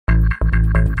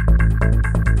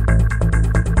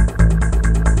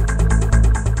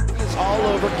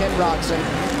Roxon.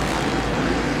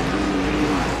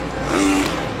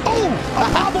 Oh, a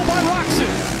hobble by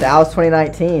Roxon. Dallas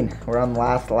 2019. We're on the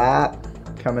last lap,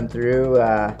 coming through.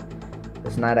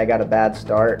 This night I got a bad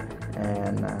start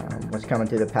and was coming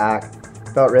through the pack.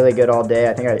 Felt really good all day.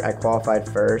 I think I qualified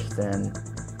first, and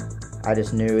I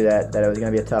just knew that it was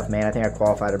going to be a tough main. I think I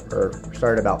qualified or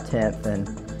started about 10th,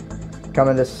 and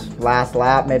coming this last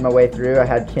lap, made my way through. I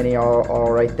had Kenny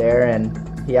all right there, and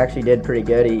he actually did pretty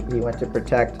good. He went to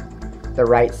protect the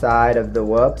right side of the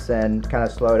whoops and kind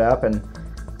of slowed up,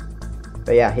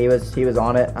 but yeah, he was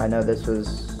on it. I know this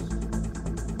was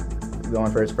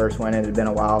going for his first win. It had been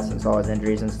a while since all his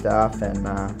injuries and stuff, and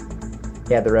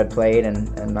he had the red plate,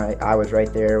 and I was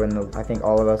right there when I think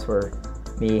all of us were,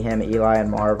 me, him, Eli, and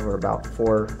Marv were about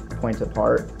 4 points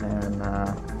apart, and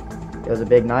it was a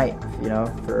big night, you know,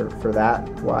 for that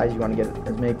wise. You want to get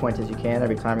as many points as you can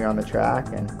every time you're on the track,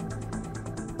 and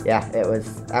yeah, it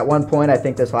was, at one point, I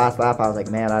think this last lap, I was like,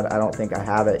 man, I don't think I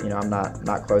have it, you know, I'm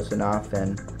not close enough,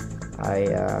 and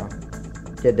I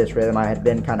did this rhythm. I had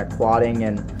been kind of quadding,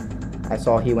 and I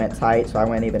saw he went tight, so I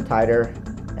went even tighter,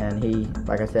 and he,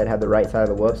 like I said, had the right side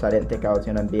of the whoops. I didn't think I was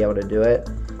going to be able to do it.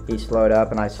 He slowed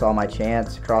up, and I saw my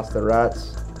chance, crossed the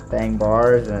ruts, bang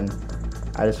bars, and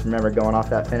I just remember going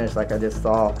off that finish like I just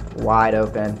saw, wide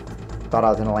open. Thought I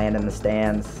was going to land in the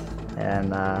stands,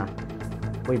 and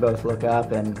we both look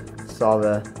up and saw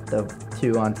the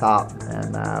 2 on top,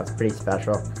 and it was pretty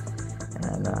special.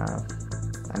 And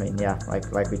I mean, yeah,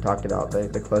 like we talked about,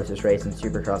 the closest race in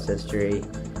Supercross history.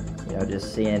 You know,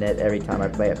 just seeing it every time I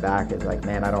play it back is like,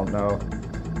 man, I don't know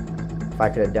if I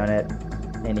could have done it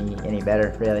any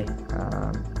better, really.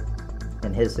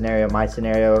 In his scenario, my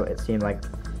scenario, it seemed like,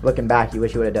 looking back, you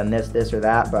wish you would have done this or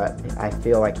that, but I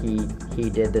feel like he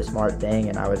did the smart thing,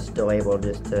 and I was still able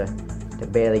just to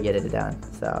barely get it done.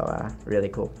 So really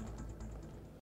cool.